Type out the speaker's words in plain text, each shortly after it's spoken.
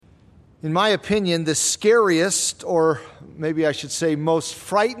In my opinion, the scariest, or maybe I should say most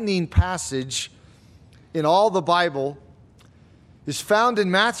frightening passage in all the Bible is found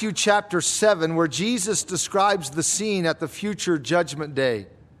in Matthew chapter 7, where Jesus describes the scene at the future judgment day.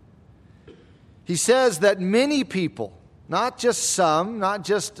 He says that many people, not just some, not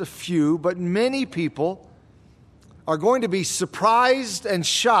just a few, but many people are going to be surprised and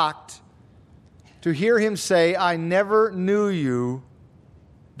shocked to hear him say, "I never knew you.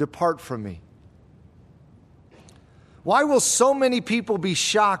 Depart from me." Why will so many people be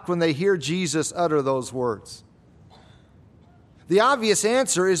shocked when they hear Jesus utter those words? The obvious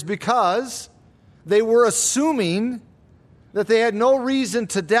answer is because they were assuming that they had no reason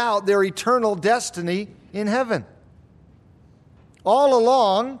to doubt their eternal destiny in heaven. All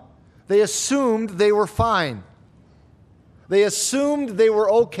along, they assumed they were fine. They assumed they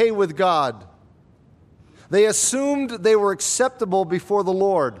were okay with God. They assumed they were acceptable before the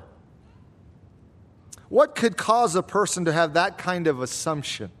Lord. What could cause a person to have that kind of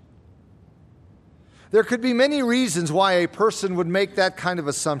assumption? There could be many reasons why a person would make that kind of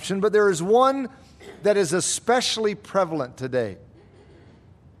assumption, but there is one that is especially prevalent today.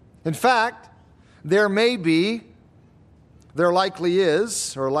 In fact, there likely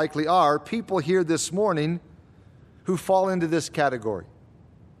is, or likely are, people here this morning who fall into this category.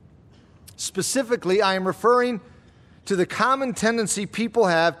 Specifically, I am referring to the common tendency people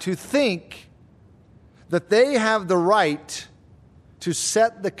have to think that they have the right to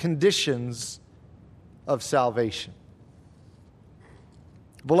set the conditions of salvation.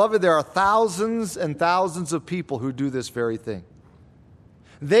 Beloved, there are thousands and thousands of people who do this very thing.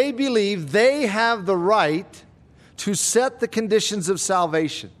 They believe they have the right to set the conditions of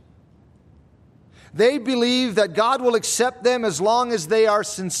salvation. They believe that God will accept them as long as they are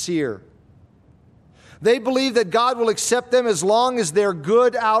sincere. They believe that God will accept them as long as their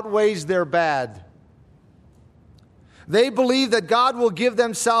good outweighs their bad. They believe that God will give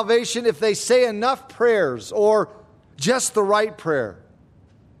them salvation if they say enough prayers or just the right prayer.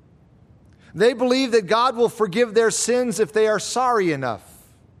 They believe that God will forgive their sins if they are sorry enough.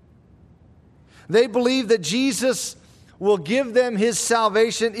 They believe that Jesus will give them his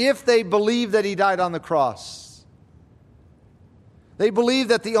salvation if they believe that he died on the cross. They believe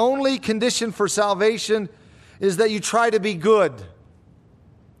that the only condition for salvation is that you try to be good.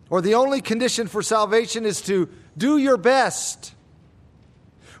 Or the only condition for salvation is to do your best.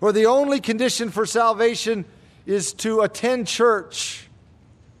 Or the only condition for salvation is to attend church.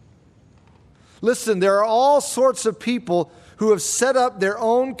 Listen, there are all sorts of people who have set up their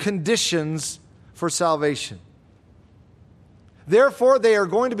own conditions for salvation. Therefore, they are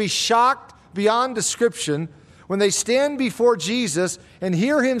going to be shocked beyond description when they stand before Jesus and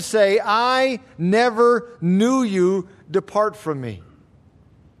hear him say, "I never knew you, depart from me."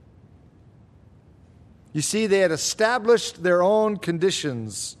 You see, they had established their own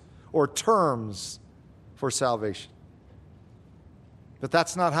conditions or terms for salvation. But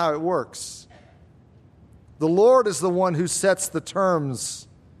that's not how it works. The Lord is the one who sets the terms.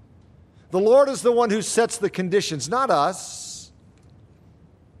 The Lord is the one who sets the conditions, not us.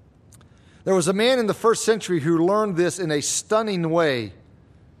 There was a man in the first century who learned this in a stunning way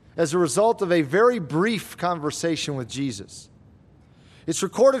as a result of a very brief conversation with Jesus. It's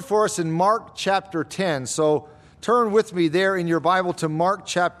recorded for us in Mark chapter 10. So turn with me there in your Bible to Mark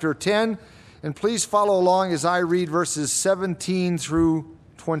chapter 10, and please follow along as I read verses 17 through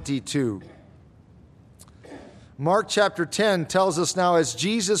 22. Mark chapter 10 tells us now, as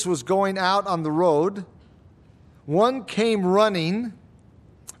Jesus was going out on the road, one came running,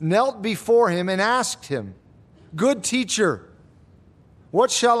 knelt before him, and asked him, "Good teacher, what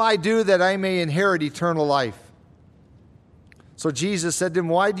shall I do that I may inherit eternal life?" So Jesus said to him,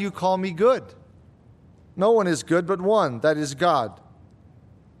 "Why do you call me good? No one is good but one, that is God.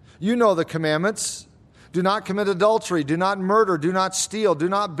 You know the commandments. Do not commit adultery, do not murder, do not steal, do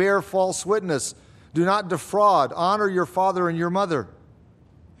not bear false witness, do not defraud, honor your father and your mother."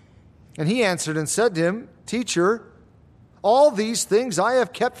 And he answered and said to him, "Teacher, all these things I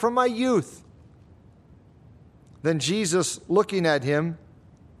have kept from my youth." Then Jesus, looking at him,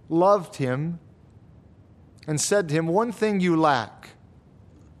 loved him and said to him, "One thing you lack.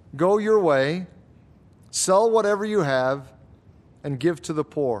 Go your way, sell whatever you have, and give to the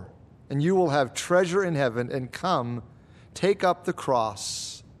poor, and you will have treasure in heaven, and come, take up the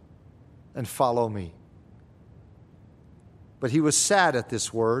cross and follow me." But he was sad at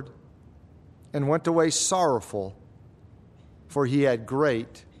this word and went away sorrowful, for he had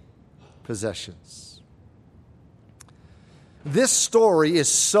great possessions. This story is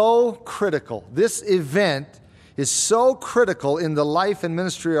so critical. This event is so critical in the life and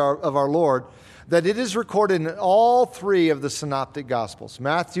ministry of our Lord that it is recorded in all three of the synoptic Gospels,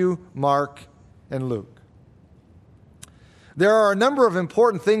 Matthew, Mark, and Luke. There are a number of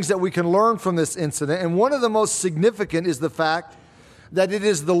important things that we can learn from this incident, and one of the most significant is the fact that it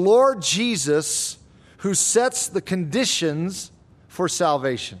is the Lord Jesus who sets the conditions for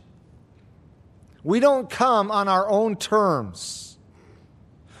salvation. We don't come on our own terms.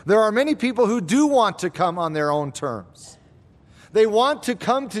 There are many people who do want to come on their own terms. They want to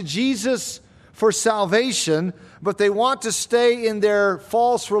come to Jesus for salvation, but they want to stay in their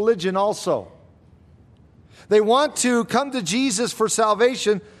false religion also. They want to come to Jesus for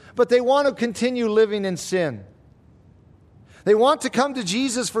salvation, but they want to continue living in sin. They want to come to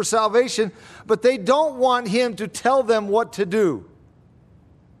Jesus for salvation, but they don't want Him to tell them what to do.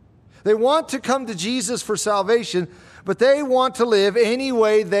 They want to come to Jesus for salvation, but they want to live any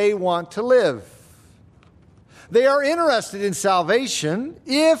way they want to live. They are interested in salvation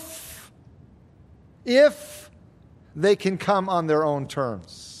if they can come on their own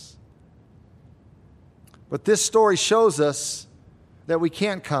terms. But this story shows us that we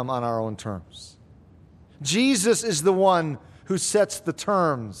can't come on our own terms. Jesus is the one who sets the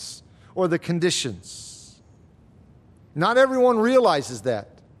terms or the conditions. Not everyone realizes that.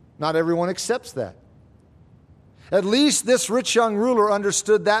 Not everyone accepts that. At least this rich young ruler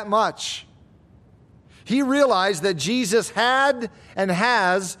understood that much. He realized that Jesus had and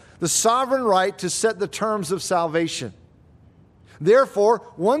has the sovereign right to set the terms of salvation. Therefore,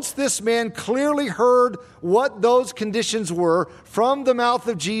 once this man clearly heard what those conditions were from the mouth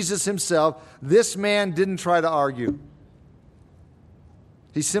of Jesus himself, this man didn't try to argue.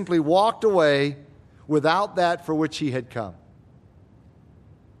 He simply walked away without that for which he had come.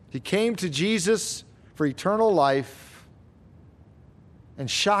 He came to Jesus for eternal life, and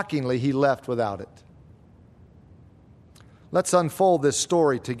shockingly, he left without it. Let's unfold this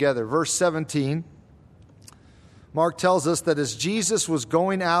story together. Verse 17. Mark tells us that as Jesus was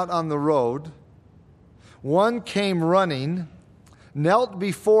going out on the road, one came running, knelt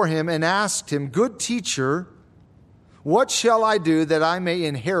before him, and asked him, "Good teacher, what shall I do that I may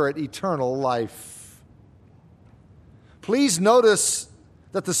inherit eternal life?" Please notice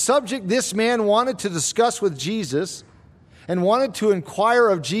that the subject this man wanted to discuss with Jesus and wanted to inquire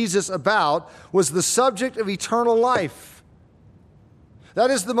of Jesus about was the subject of eternal life. That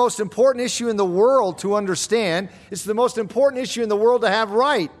is the most important issue in the world to understand. It's the most important issue in the world to have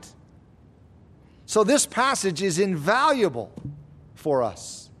right. So this passage is invaluable for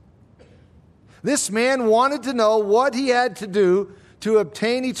us. This man wanted to know what he had to do to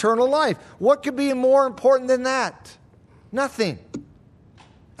obtain eternal life. What could be more important than that? Nothing.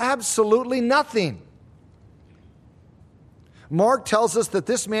 Absolutely nothing. Mark tells us that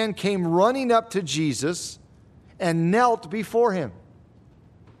this man came running up to Jesus and knelt before him.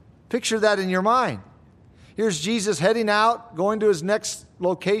 Picture that in your mind. Here's Jesus heading out, going to his next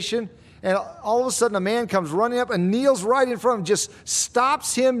location, and all of a sudden a man comes running up and kneels right in front of him, just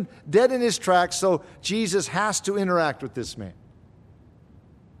stops him dead in his tracks, so Jesus has to interact with this man.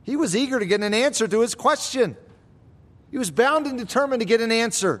 He was eager to get an answer to his question. He was bound and determined to get an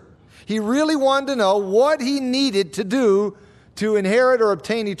answer. He really wanted to know what he needed to do to inherit or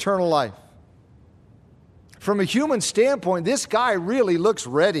obtain eternal life. From a human standpoint, this guy really looks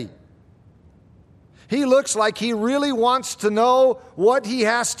ready. He looks like he really wants to know what he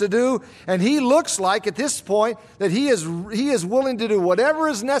has to do, and he looks like at this point that he is willing to do whatever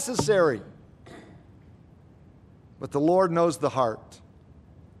is necessary. But the Lord knows the heart.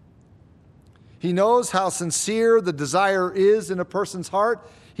 He knows how sincere the desire is in a person's heart.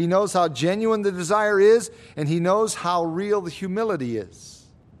 He knows how genuine the desire is, and he knows how real the humility is.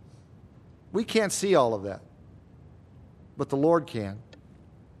 We can't see all of that, but the Lord can.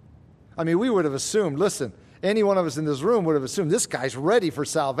 I mean, we would have assumed, listen, any one of us in this room would have assumed this guy's ready for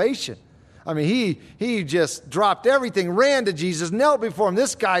salvation. I mean, he just dropped everything, ran to Jesus, knelt before him.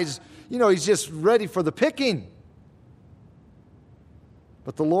 This guy's, he's just ready for the picking.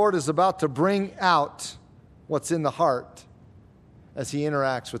 But the Lord is about to bring out what's in the heart as he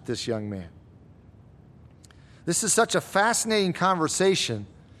interacts with this young man. This is such a fascinating conversation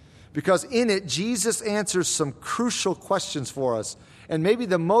because in it, Jesus answers some crucial questions for us. And maybe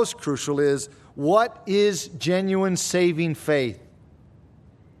the most crucial is, what is genuine saving faith?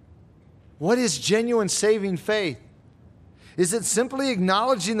 What is genuine saving faith? Is it simply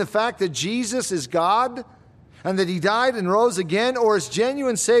acknowledging the fact that Jesus is God and that he died and rose again? Or is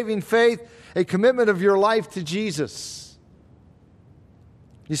genuine saving faith a commitment of your life to Jesus?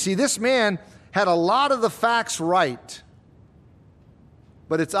 You see, this man had a lot of the facts right,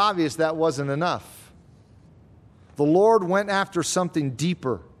 but it's obvious that wasn't enough. the Lord went after something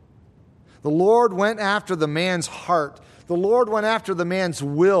deeper. The Lord went after the man's heart. The Lord went after the man's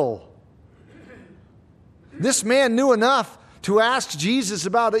will. This man knew enough to ask Jesus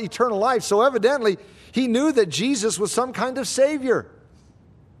about eternal life, so evidently he knew that Jesus was some kind of Savior.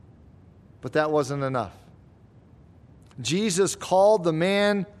 But that wasn't enough. Jesus called the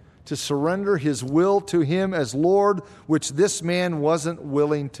man to surrender his will to him as Lord, which this man wasn't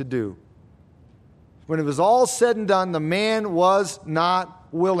willing to do. When it was all said and done, the man was not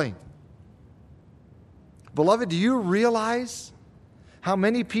willing. Beloved, do you realize how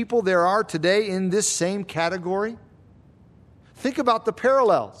many people there are today in this same category? Think about the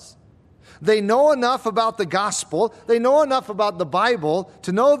parallels. They know enough about the gospel, they know enough about the Bible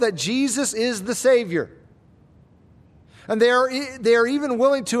to know that Jesus is the Savior. And they are even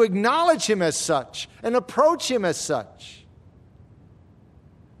willing to acknowledge Him as such and approach Him as such.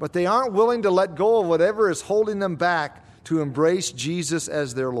 But they aren't willing to let go of whatever is holding them back to embrace Jesus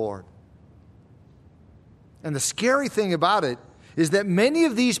as their Lord. And the scary thing about it is that many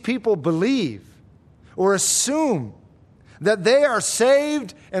of these people believe or assume that they are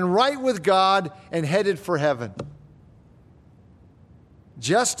saved and right with God and headed for heaven.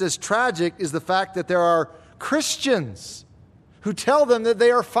 Just as tragic is the fact that there are Christians who tell them that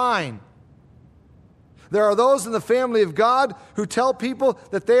they are fine. There are those in the family of God who tell people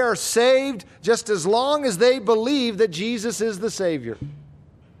that they are saved just as long as they believe that Jesus is the Savior.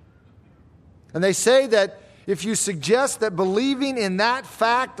 And they say that if you suggest that believing in that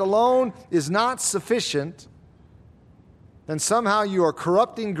fact alone is not sufficient, then somehow you are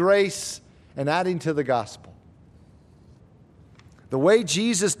corrupting grace and adding to the gospel. The way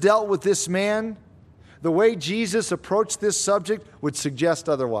Jesus dealt with this man, the way Jesus approached this subject would suggest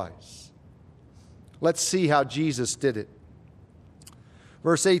otherwise. Let's see how Jesus did it.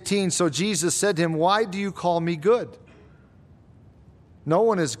 Verse 18, so Jesus said to him, why do you call me good? No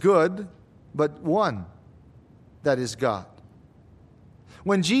one is good but one, that is God.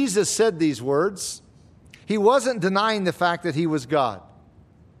 When Jesus said these words, He wasn't denying the fact that He was God.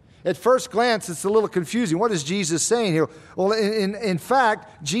 At first glance, it's a little confusing. What is Jesus saying here? Well, in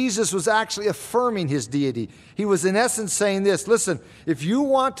fact, Jesus was actually affirming His deity. He was in essence saying this, listen, if you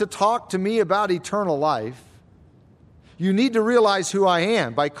want to talk to me about eternal life, you need to realize who I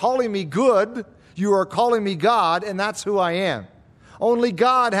am. By calling me good, you are calling me God, and that's who I am. Only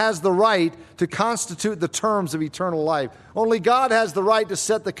God has the right to constitute the terms of eternal life. Only God has the right to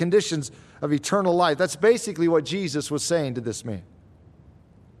set the conditions of eternal life. That's basically what Jesus was saying to this man.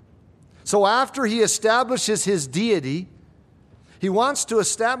 So after He establishes His deity, He wants to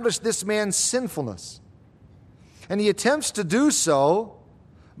establish this man's sinfulness. And He attempts to do so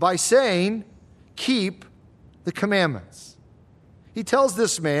by saying, keep the commandments. He tells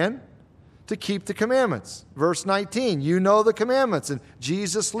this man to keep the commandments. Verse 19, you know the commandments, and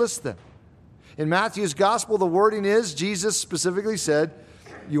Jesus lists them. In Matthew's gospel, the wording is, Jesus specifically said,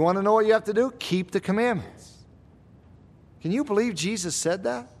 you want to know what you have to do? Keep the commandments. Can you believe Jesus said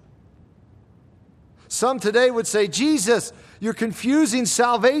that? Some today would say, Jesus, you're confusing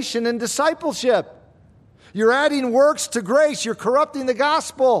salvation and discipleship. You're adding works to grace. You're corrupting the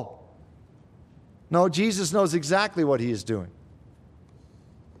gospel. No, Jesus knows exactly what He is doing.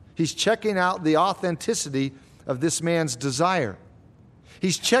 He's checking out the authenticity of this man's desire.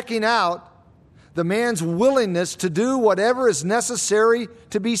 He's checking out the man's willingness to do whatever is necessary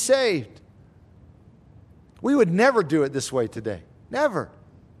to be saved. We would never do it this way today. Never.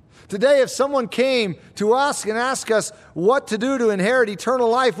 Today, if someone came to us and asked us what to do to inherit eternal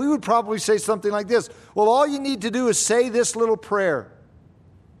life, we would probably say something like this. Well, all you need to do is say this little prayer,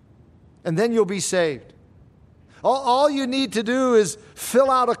 and then you'll be saved. All you need to do is fill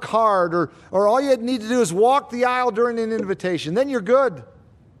out a card, or all you need to do is walk the aisle during an invitation. Then you're good.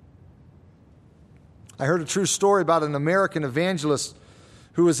 I heard a true story about an American evangelist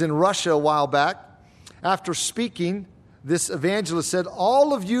who was in Russia a while back. After speaking, this evangelist said,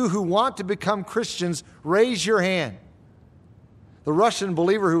 all of you who want to become Christians, raise your hand. The Russian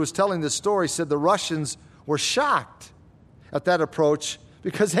believer who was telling this story said the Russians were shocked at that approach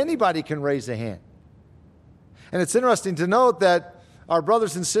because anybody can raise a hand. And it's interesting to note that our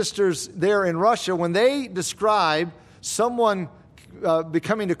brothers and sisters there in Russia, when they describe someone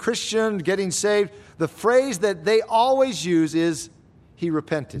becoming a Christian, getting saved, the phrase that they always use is, he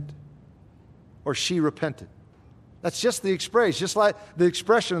repented, or she repented. That's just the expression, just like the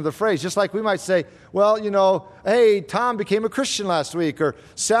expression of the phrase. Just like we might say, well, hey, Tom became a Christian last week, or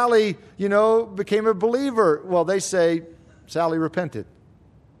Sally, became a believer. Well, they say, Sally repented.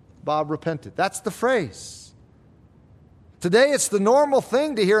 Bob repented. That's the phrase. Today, it's the normal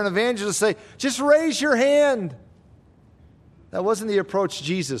thing to hear an evangelist say, just raise your hand. That wasn't the approach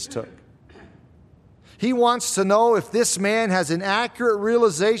Jesus took. He wants to know if this man has an accurate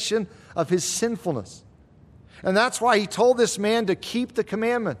realization of his sinfulness. And that's why he told this man to keep the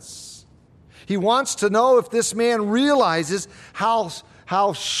commandments. He wants to know if this man realizes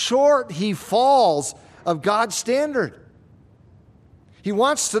how short he falls of God's standard. He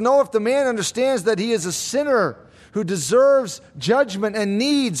wants to know if the man understands that he is a sinner who deserves judgment and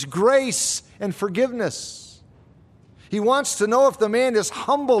needs grace and forgiveness. He wants to know if the man is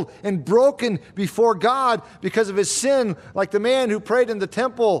humbled and broken before God because of his sin, like the man who prayed in the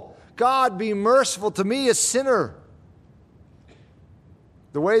temple, God, be merciful to me, a sinner.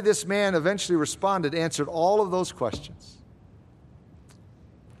 The way this man eventually responded answered all of those questions.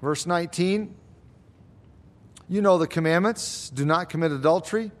 Verse 19, you know the commandments. Do not commit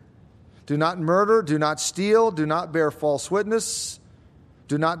adultery. Do not murder. Do not steal. Do not bear false witness.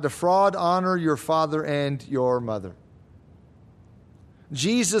 Do not defraud. Honor your father and your mother.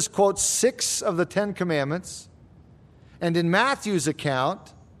 Jesus quotes 6 of the 10 commandments. And in Matthew's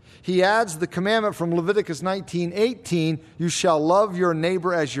account, he adds the commandment from Leviticus 19:18, you shall love your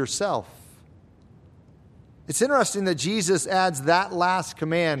neighbor as yourself. It's interesting that Jesus adds that last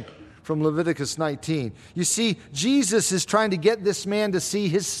command from Leviticus 19. You see, Jesus is trying to get this man to see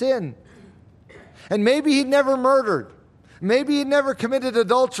his sin. And maybe he'd never murdered. Maybe he'd never committed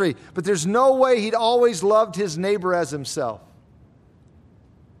adultery. But there's no way he'd always loved his neighbor as himself.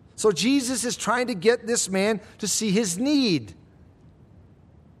 So Jesus is trying to get this man to see his need.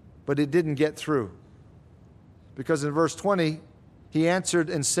 But it didn't get through. Because in verse 20, he answered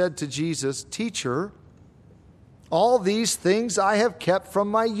and said to Jesus, Teacher, all these things I have kept from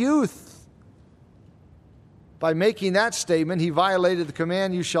my youth. By making that statement, he violated the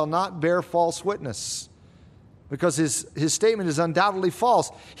command, you shall not bear false witness. Because his statement is undoubtedly false.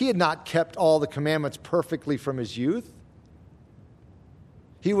 He had not kept all the commandments perfectly from his youth.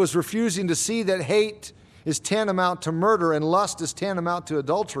 He was refusing to see that hate is tantamount to murder and lust is tantamount to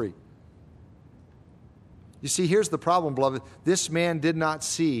adultery. You see, here's the problem, beloved. This man did not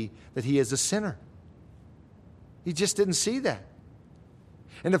see that he is a sinner. He just didn't see that.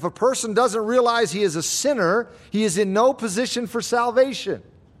 And if a person doesn't realize he is a sinner, he is in no position for salvation.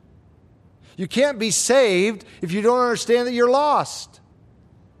 You can't be saved if you don't understand that you're lost.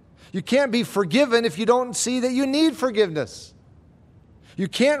 You can't be forgiven if you don't see that you need forgiveness. You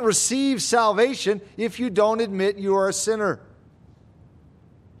can't receive salvation if you don't admit you are a sinner.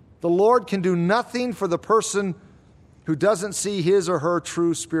 The Lord can do nothing for the person who doesn't see his or her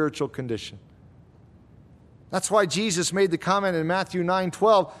true spiritual condition. That's why Jesus made the comment in Matthew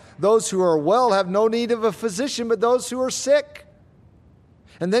 9:12, those who are well have no need of a physician, but those who are sick.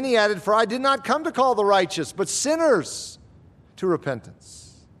 And then he added, for I did not come to call the righteous, but sinners to repentance.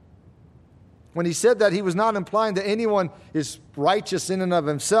 When he said that, he was not implying that anyone is righteous in and of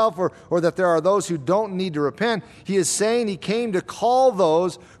himself or that there are those who don't need to repent. He is saying he came to call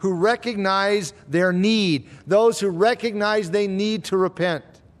those who recognize their need, those who recognize they need to repent.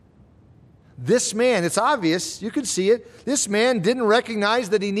 This man, it's obvious, you can see it, this man didn't recognize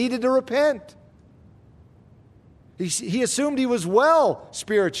that he needed to repent. He assumed he was well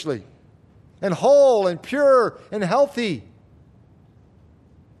spiritually and whole and pure and healthy.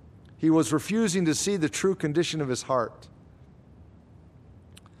 He was refusing to see the true condition of his heart.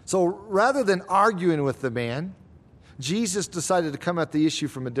 So rather than arguing with the man, Jesus decided to come at the issue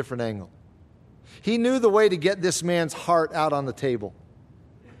from a different angle. He knew the way to get this man's heart out on the table.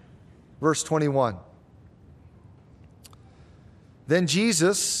 Verse 21. Then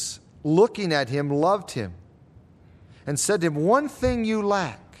Jesus, looking at him, loved him and said to him, one thing you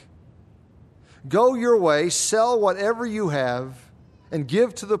lack. Go your way, sell whatever you have, and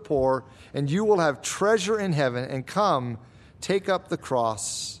give to the poor, and you will have treasure in heaven. And come, take up the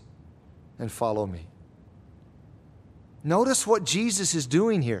cross and follow me. Notice what Jesus is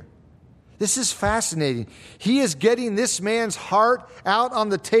doing here. This is fascinating. He is getting this man's heart out on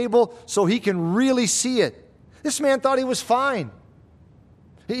the table so he can really see it. This man thought he was fine.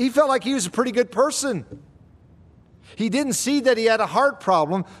 He felt like he was a pretty good person. He didn't see that he had a heart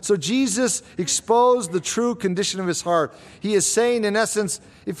problem, so Jesus exposed the true condition of his heart. He is saying, in essence,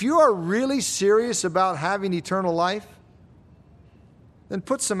 if you are really serious about having eternal life, then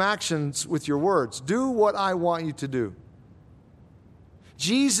put some actions with your words. Do what I want you to do.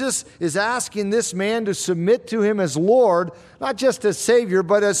 Jesus is asking this man to submit to him as Lord, not just as Savior,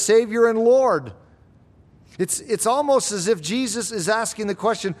 but as Savior and Lord. It's almost as if Jesus is asking the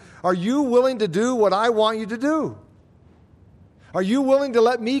question, are you willing to do what I want you to do? Are you willing to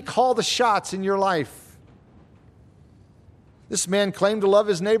let me call the shots in your life? This man claimed to love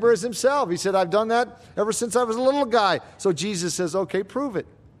his neighbor as himself. He said, I've done that ever since I was a little guy. So Jesus says, okay, prove it.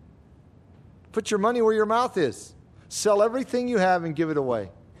 Put your money where your mouth is. Sell everything you have and give it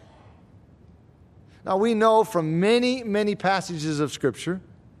away. Now we know from many, many passages of Scripture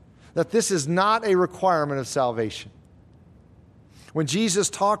that this is not a requirement of salvation. When Jesus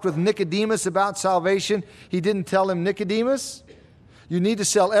talked with Nicodemus about salvation, he didn't tell him, Nicodemus, you need to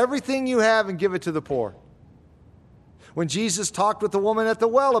sell everything you have and give it to the poor. When Jesus talked with the woman at the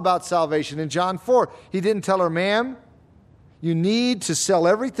well about salvation in John 4, he didn't tell her, ma'am, you need to sell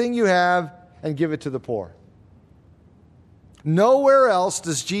everything you have and give it to the poor. Nowhere else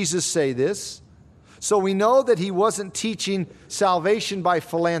does Jesus say this, so we know that he wasn't teaching salvation by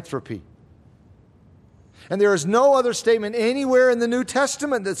philanthropy. And there is no other statement anywhere in the New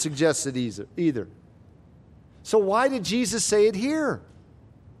Testament that suggests it either. So why did Jesus say it here?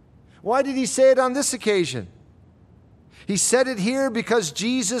 Why did he say it on this occasion? He said it here because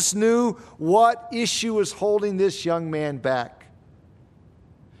Jesus knew what issue was holding this young man back.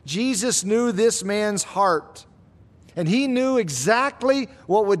 Jesus knew this man's heart. And he knew exactly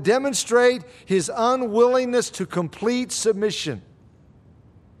what would demonstrate his unwillingness to complete submission.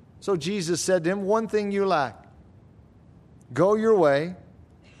 So Jesus said to him, one thing you lack. Go your way,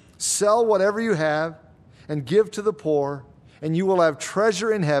 sell whatever you have, and give to the poor, and you will have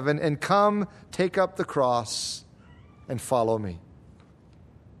treasure in heaven, and come, take up the cross, and follow me.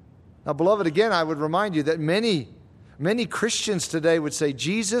 Now, beloved, again, I would remind you that many Christians today would say,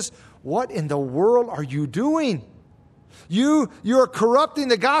 Jesus, what in the world are you doing? You're corrupting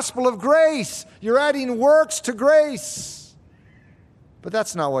the gospel of grace. You're adding works to grace. But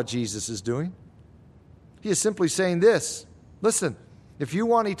that's not what Jesus is doing. He is simply saying this. Listen, if you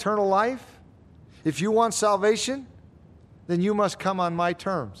want eternal life, if you want salvation, then you must come on my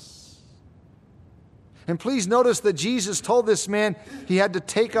terms. And please notice that Jesus told this man he had to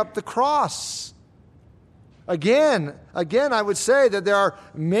take up the cross. Again, I would say that there are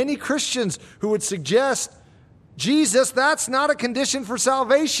many Christians who would suggest, Jesus, that's not a condition for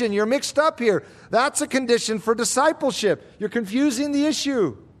salvation. You're mixed up here. That's a condition for discipleship. You're confusing the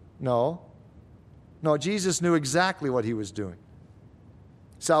issue. No, Jesus knew exactly what he was doing.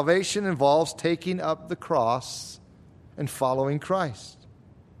 Salvation involves taking up the cross and following Christ.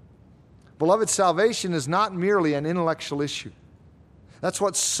 Beloved, salvation is not merely an intellectual issue. That's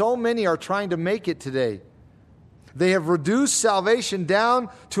what so many are trying to make it today. They have reduced salvation down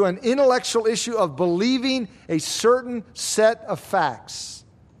to an intellectual issue of believing a certain set of facts.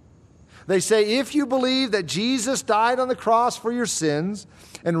 They say, if you believe that Jesus died on the cross for your sins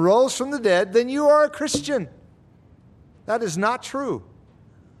and rose from the dead, then you are a Christian. That is not true.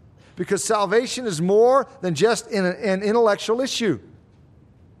 Because salvation is more than just an intellectual issue.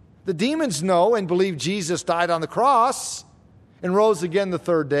 The demons know and believe Jesus died on the cross and rose again the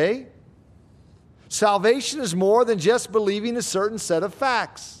third day. Salvation is more than just believing a certain set of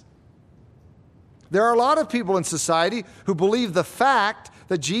facts. There are a lot of people in society who believe the fact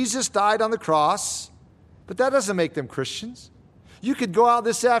that Jesus died on the cross, but that doesn't make them Christians. You could go out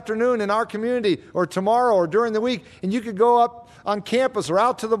this afternoon in our community or tomorrow or during the week, and you could go up on campus or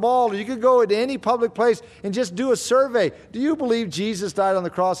out to the mall, or you could go to any public place and just do a survey. Do you believe Jesus died on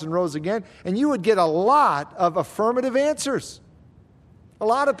the cross and rose again? And you would get a lot of affirmative answers. A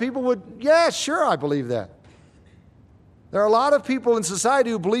lot of people would, yeah, sure, I believe that. There are a lot of people in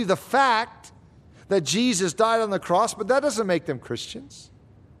society who believe the fact that Jesus died on the cross, but that doesn't make them Christians.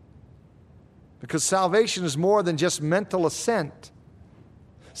 Because salvation is more than just mental assent.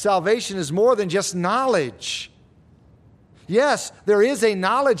 Salvation is more than just knowledge. Yes, there is a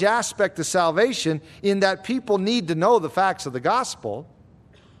knowledge aspect to salvation in that people need to know the facts of the gospel.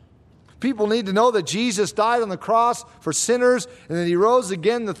 People need to know that Jesus died on the cross for sinners and that he rose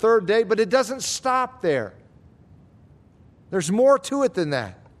again the third day, but it doesn't stop there. There's more to it than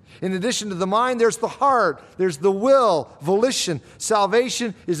that. In addition to the mind, there's the heart, there's the will, volition.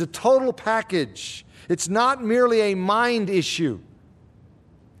 Salvation is a total package. It's not merely a mind issue.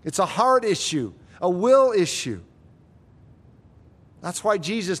 It's a heart issue, a will issue. That's why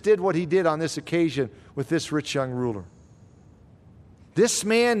Jesus did what he did on this occasion with this rich young ruler. This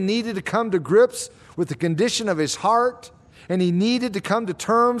man needed to come to grips with the condition of his heart, and he needed to come to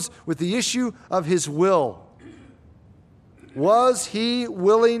terms with the issue of his will. Was he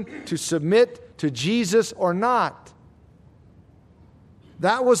willing to submit to Jesus or not?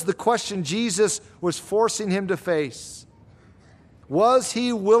 That was the question Jesus was forcing him to face. Was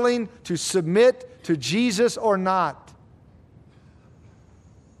he willing to submit to Jesus or not?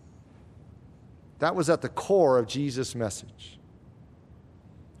 That was at the core of Jesus' message.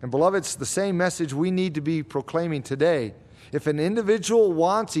 And beloved, it's the same message we need to be proclaiming today. If an individual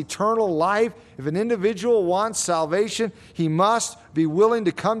wants eternal life, if an individual wants salvation, he must be willing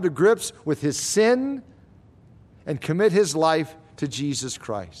to come to grips with his sin and commit his life to Jesus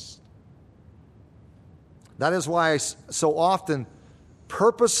Christ. That is why I so often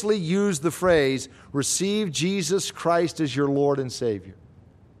purposely use the phrase, receive Jesus Christ as your Lord and Savior.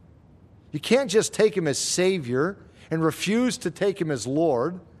 You can't just take him as Savior and refuse to take him as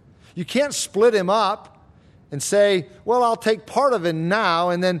Lord. You can't split him up and say, well, I'll take part of him now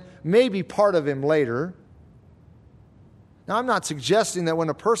and then maybe part of him later. Now, I'm not suggesting that when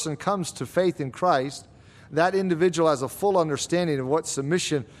a person comes to faith in Christ, that individual has a full understanding of what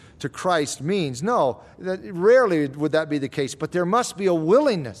submission to Christ means. No, rarely would that be the case, but there must be a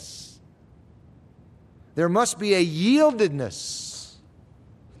willingness. There must be a yieldedness.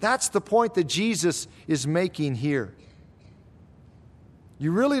 That's the point that Jesus is making here.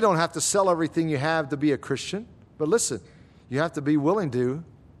 You really don't have to sell everything you have to be a Christian. But listen, you have to be willing to.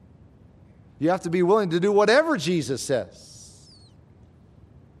 You have to be willing to do whatever Jesus says.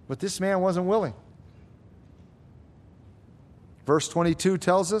 But this man wasn't willing. Verse 22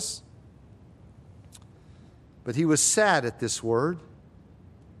 tells us, but he was sad at this word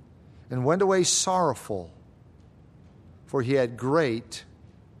and went away sorrowful, for he had great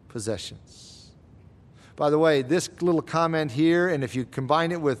possessions. By the way, this little comment here, and if you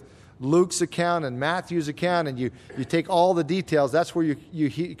combine it with Luke's account and Matthew's account, and you take all the details, that's where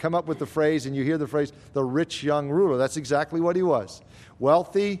you come up with the phrase, and you hear the phrase, the rich young ruler. That's exactly what he was.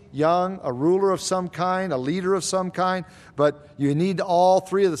 Wealthy, young, a ruler of some kind, a leader of some kind, but you need all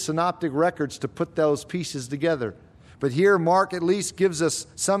three of the synoptic records to put those pieces together. But here, Mark at least gives us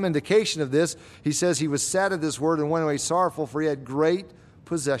some indication of this. He says he was sad at this word and went away sorrowful, for he had great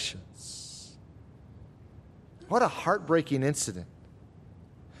possessions. What a heartbreaking incident.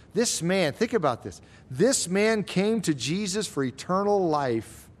 This man, think about this. This man came to Jesus for eternal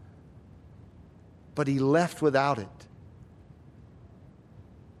life, but he left without it.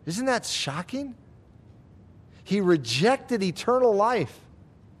 Isn't that shocking? He rejected eternal life.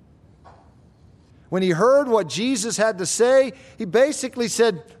 When he heard what Jesus had to say, he basically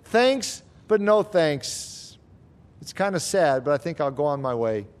said, thanks, but no thanks. It's kind of sad, but I think I'll go on my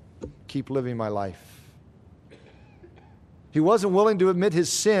way, keep living my life. He wasn't willing to admit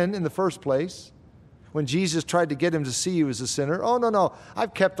his sin in the first place. When Jesus tried to get him to see he was a sinner, oh, no,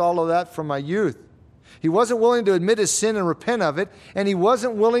 I've kept all of that from my youth. He wasn't willing to admit his sin and repent of it, and he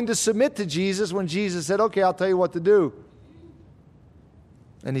wasn't willing to submit to Jesus when Jesus said, okay, I'll tell you what to do.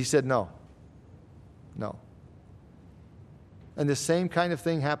 And he said, no. And the same kind of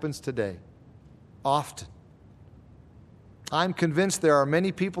thing happens today, often. I'm convinced there are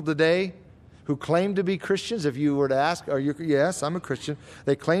many people today who claim to be Christians. If you were to ask, yes, I'm a Christian.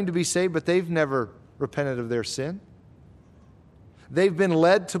 They claim to be saved, but they've never repented of their sin. They've been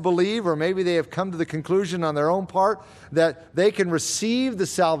led to believe, or maybe they have come to the conclusion on their own part, that they can receive the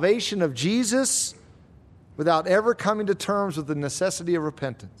salvation of Jesus without ever coming to terms with the necessity of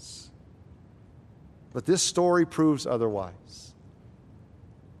repentance. But this story proves otherwise.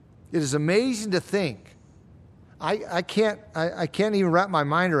 It is amazing to think. I can't even wrap my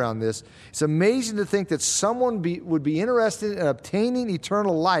mind around this. It's amazing to think that someone would be interested in obtaining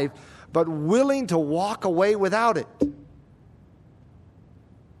eternal life, but willing to walk away without it.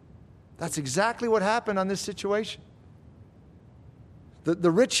 That's exactly what happened on this situation.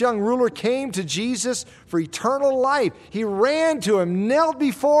 The rich young ruler came to Jesus for eternal life. He ran to him, knelt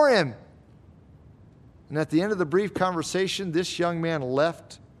before him. And at the end of the brief conversation, this young man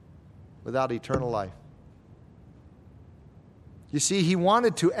left without eternal life. You see, he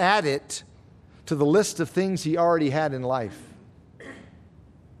wanted to add it to the list of things he already had in life.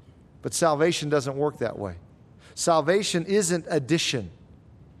 But salvation doesn't work that way. Salvation isn't addition.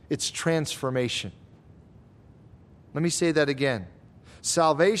 It's transformation. Let me say that again.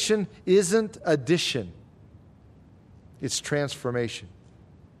 Salvation isn't addition. It's transformation.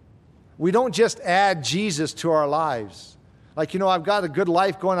 We don't just add Jesus to our lives. Like, I've got a good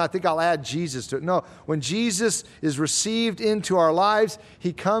life going, I think I'll add Jesus to it. No, when Jesus is received into our lives,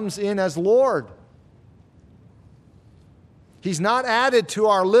 he comes in as Lord. He's not added to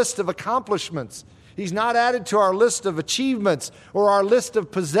our list of accomplishments. He's not added to our list of achievements or our list of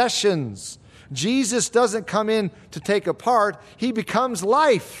possessions. Jesus doesn't come in to take a part. He becomes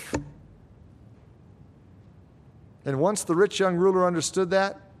life. And once the rich young ruler understood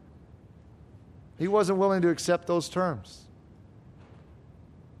that, he wasn't willing to accept those terms.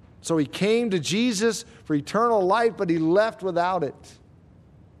 So he came to Jesus for eternal life, but he left without it.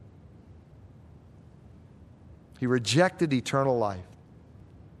 He rejected eternal life.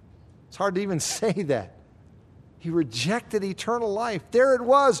 It's hard to even say that. He rejected eternal life. There it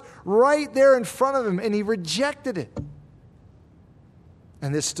was, right there in front of him, and he rejected it.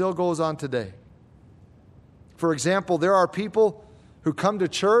 And this still goes on today. For example, there are people who come to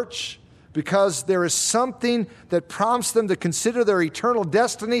church because there is something that prompts them to consider their eternal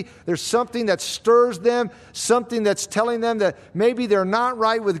destiny. There's something that stirs them, something that's telling them that maybe they're not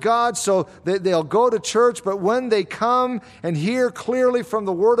right with God, so they'll go to church. But when they come and hear clearly from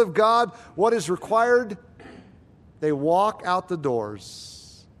the Word of God what is required, they walk out the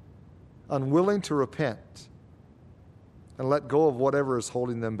doors, unwilling to repent and let go of whatever is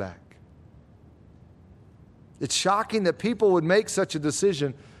holding them back. It's shocking that people would make such a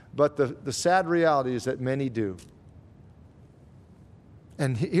decision, but the sad reality is that many do.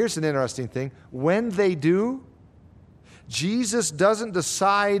 And here's an interesting thing. When they do, Jesus doesn't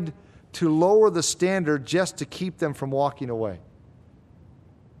decide to lower the standard just to keep them from walking away.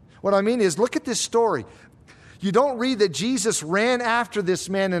 What I mean is, look at this story. You don't read that Jesus ran after this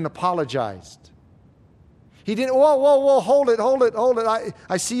man and apologized. He didn't, whoa, hold it.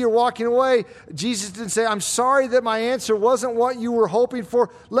 I see you're walking away. Jesus didn't say, I'm sorry that my answer wasn't what you were hoping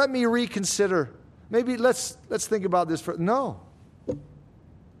for. Let me reconsider. Maybe let's think about this. No.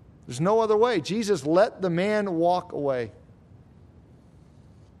 There's no other way. Jesus let the man walk away.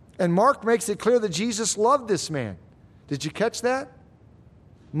 And Mark makes it clear that Jesus loved this man. Did you catch that?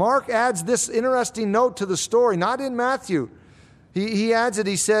 Mark adds this interesting note to the story, not in Matthew. He adds it,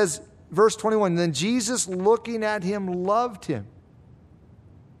 he says, verse 21, then Jesus, looking at him, loved him.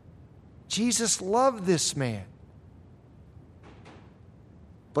 Jesus loved this man.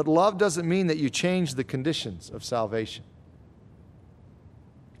 But love doesn't mean that you change the conditions of salvation.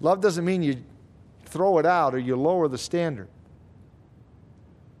 Love doesn't mean you throw it out or you lower the standard.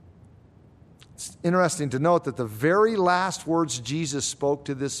 It's interesting to note that the very last words Jesus spoke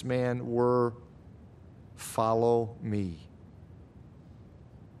to this man were, follow me.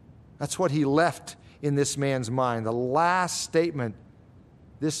 That's what he left in this man's mind. The last statement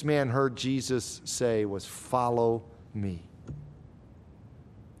this man heard Jesus say was, follow me.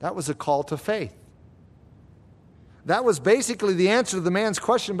 That was a call to faith. That was basically the answer to the man's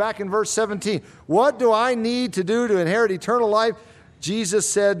question back in verse 17. What do I need to do to inherit eternal life? Jesus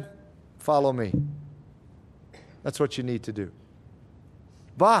said, follow me. That's what you need to do.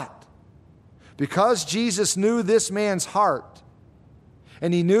 But because Jesus knew this man's heart,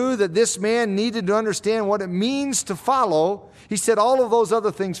 and he knew that this man needed to understand what it means to follow, he said all of those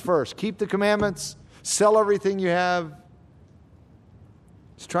other things first. Keep the commandments, sell everything you have.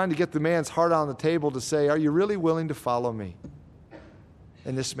 He's trying to get the man's heart on the table to say, are you really willing to follow me?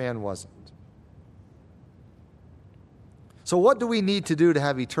 And this man wasn't. So what do we need to do to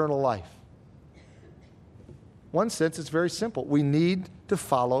have eternal life? One sense, it's very simple. We need to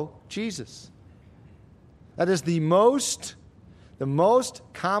follow Jesus. That is the most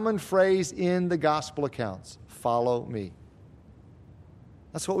common phrase in the gospel accounts. Follow me.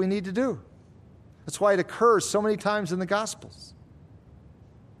 That's what we need to do. That's why it occurs so many times in the Gospels.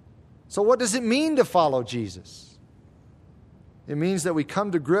 So what does it mean to follow Jesus? It means that we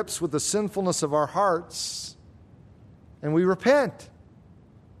come to grips with the sinfulness of our hearts and we repent.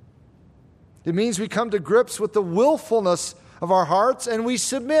 It means we come to grips with the willfulness of our hearts and we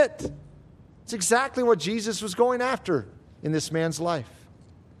submit. It's exactly what Jesus was going after in this man's life.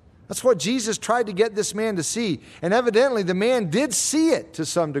 That's what Jesus tried to get this man to see. And evidently the man did see it to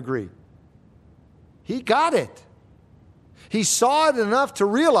some degree. He got it. He saw it enough to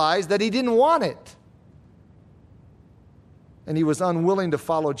realize that he didn't want it. And he was unwilling to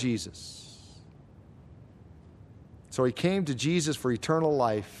follow Jesus. So he came to Jesus for eternal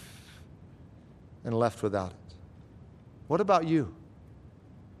life and left without it. What about you?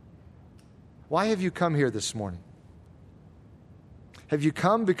 Why have you come here this morning? Have you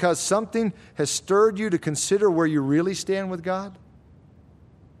come because something has stirred you to consider where you really stand with God?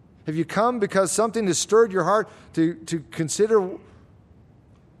 Have you come because something has stirred your heart to consider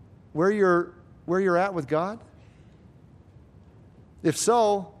where you're at with God? If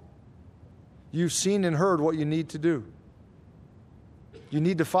so, you've seen and heard what you need to do. You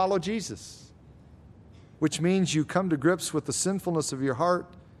need to follow Jesus, which means you come to grips with the sinfulness of your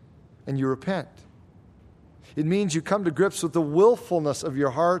heart and you repent. It means you come to grips with the willfulness of your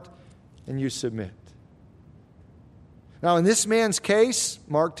heart and you submit. Now, in this man's case,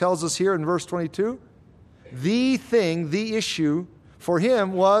 Mark tells us here in verse 22, the issue for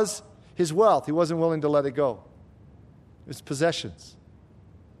him was his wealth. He wasn't willing to let it go. It's possessions.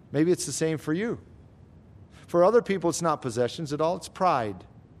 Maybe it's the same for you. For other people, it's not possessions at all, it's pride.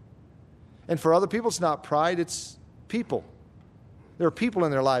 And for other people, it's not pride, it's people. There are people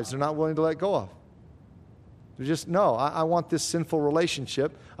in their lives they're not willing to let go of. Just, no, I want this sinful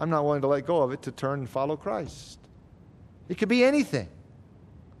relationship. I'm not willing to let go of it to turn and follow Christ. It could be anything.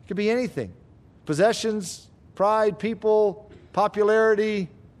 It could be anything. Possessions, pride, people, popularity.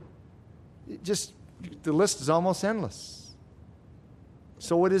 Just, the list is almost endless.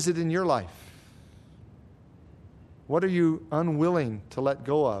 So what is it in your life? What are you unwilling to let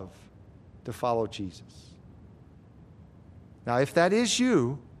go of to follow Jesus? Now, if that is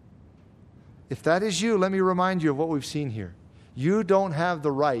you, let me remind you of what we've seen here. You don't have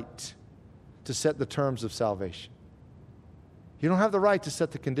the right to set the terms of salvation. You don't have the right to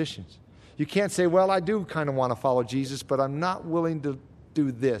set the conditions. You can't say, well, I do kind of want to follow Jesus, but I'm not willing to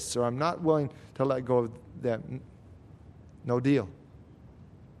do this, or I'm not willing to let go of that. No deal.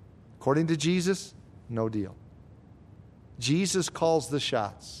 According to Jesus, no deal. Jesus calls the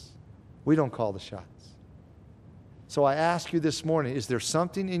shots. We don't call the shots. So I ask you this morning, is there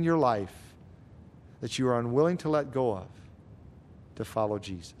something in your life that you are unwilling to let go of to follow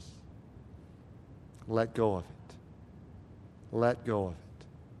Jesus? Let go of it. Let go of it.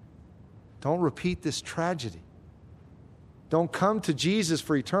 Don't repeat this tragedy. Don't come to Jesus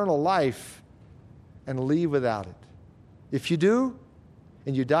for eternal life and leave without it. If you do,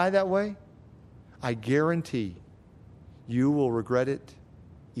 and you die that way, I guarantee you will regret it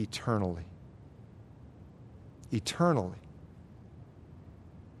eternally. Eternally.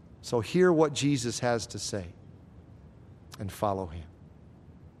 So hear what Jesus has to say and follow him.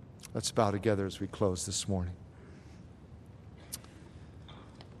 Let's bow together as we close this morning.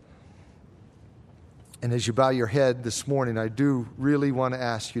 And as you bow your head this morning, I do really want to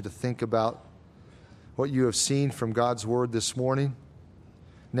ask you to think about what you have seen from God's Word this morning.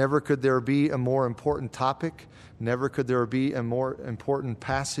 Never could there be a more important topic. Never could there be a more important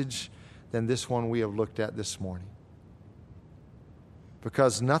passage than this one we have looked at this morning.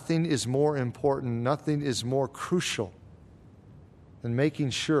 Because nothing is more important, nothing is more crucial than making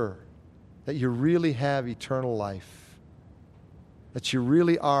sure that you really have eternal life, that you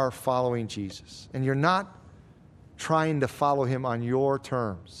really are following Jesus, and you're not trying to follow him on your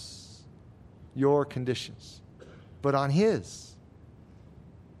terms, your conditions, but on his.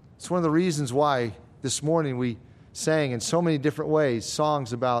 It's one of the reasons why this morning we sang in so many different ways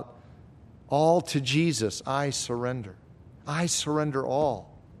songs about all to Jesus I surrender. I surrender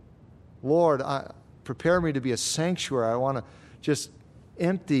all. Lord, prepare me to be a sanctuary. I want to just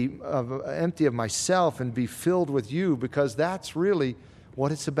empty of myself and be filled with you, because that's really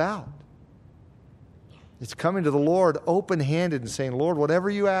what it's about. It's coming to the Lord open-handed and saying, Lord, whatever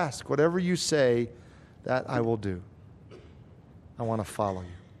you ask, whatever you say, that I will do. I want to follow you.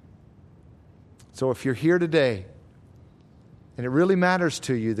 So if you're here today and it really matters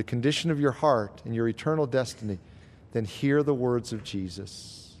to you, the condition of your heart and your eternal destiny, then hear the words of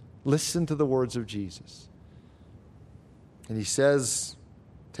Jesus. Listen to the words of Jesus. And he says,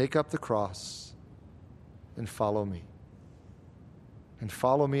 take up the cross and follow me. And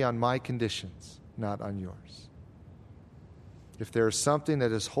follow me on my conditions, not on yours. If there is something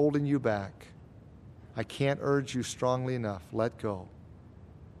that is holding you back, I can't urge you strongly enough. Let go.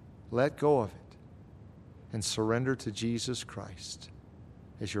 Let go of it. And surrender to Jesus Christ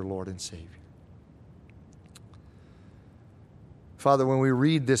as your Lord and Savior. Father, when we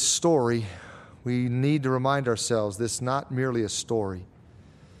read this story, we need to remind ourselves this is not merely a story.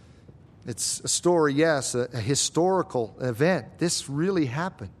 It's a story, yes, a historical event. This really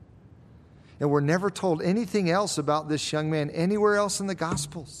happened. And we're never told anything else about this young man anywhere else in the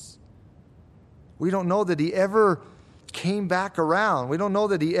Gospels. We don't know that he ever came back around. We don't know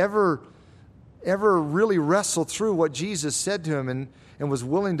that he ever really wrestled through what Jesus said to him and was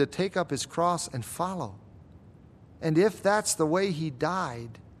willing to take up his cross and follow. And if that's the way he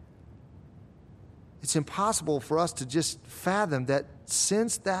died, it's impossible for us to just fathom that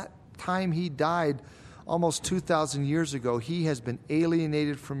since that time he died, almost 2,000 years ago, he has been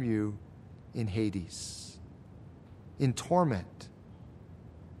alienated from you in Hades, in torment,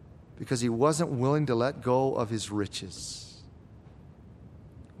 because he wasn't willing to let go of his riches.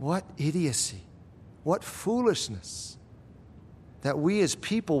 What idiocy. What foolishness that we as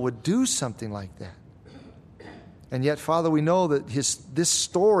people would do something like that. And yet, Father, we know that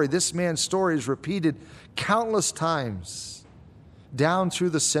this man's story is repeated countless times down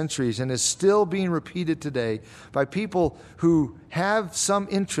through the centuries and is still being repeated today by people who have some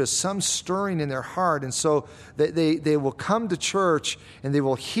interest, some stirring in their heart. And so they will come to church and they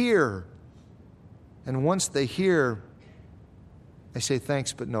will hear. And once they hear, they say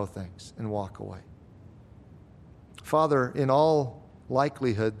thanks but no thanks and walk away. Father, in all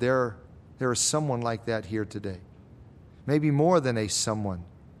likelihood, there is someone like that here today. Maybe more than a someone.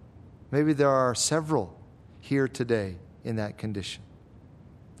 Maybe there are several here today in that condition.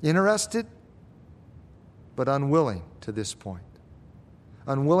 Interested, but unwilling to this point.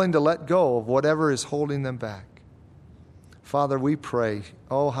 Unwilling to let go of whatever is holding them back. Father, we pray,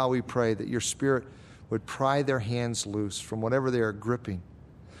 oh, how we pray that your Spirit would pry their hands loose from whatever they are gripping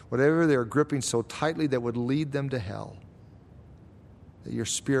so tightly that would lead them to hell. That your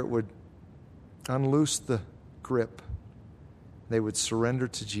Spirit would unloose the grip. They would surrender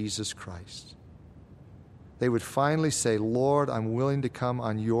to Jesus Christ. They would finally say, Lord, I'm willing to come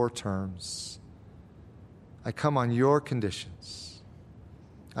on your terms. I come on your conditions.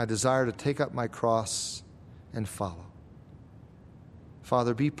 I desire to take up my cross and follow.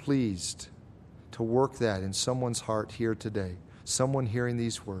 Father, be pleased to work that in someone's heart here today, someone hearing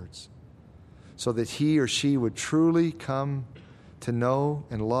these words, so that he or she would truly come to know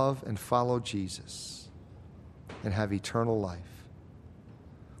and love and follow Jesus and have eternal life.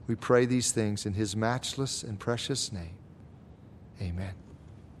 We pray these things in his matchless and precious name. Amen.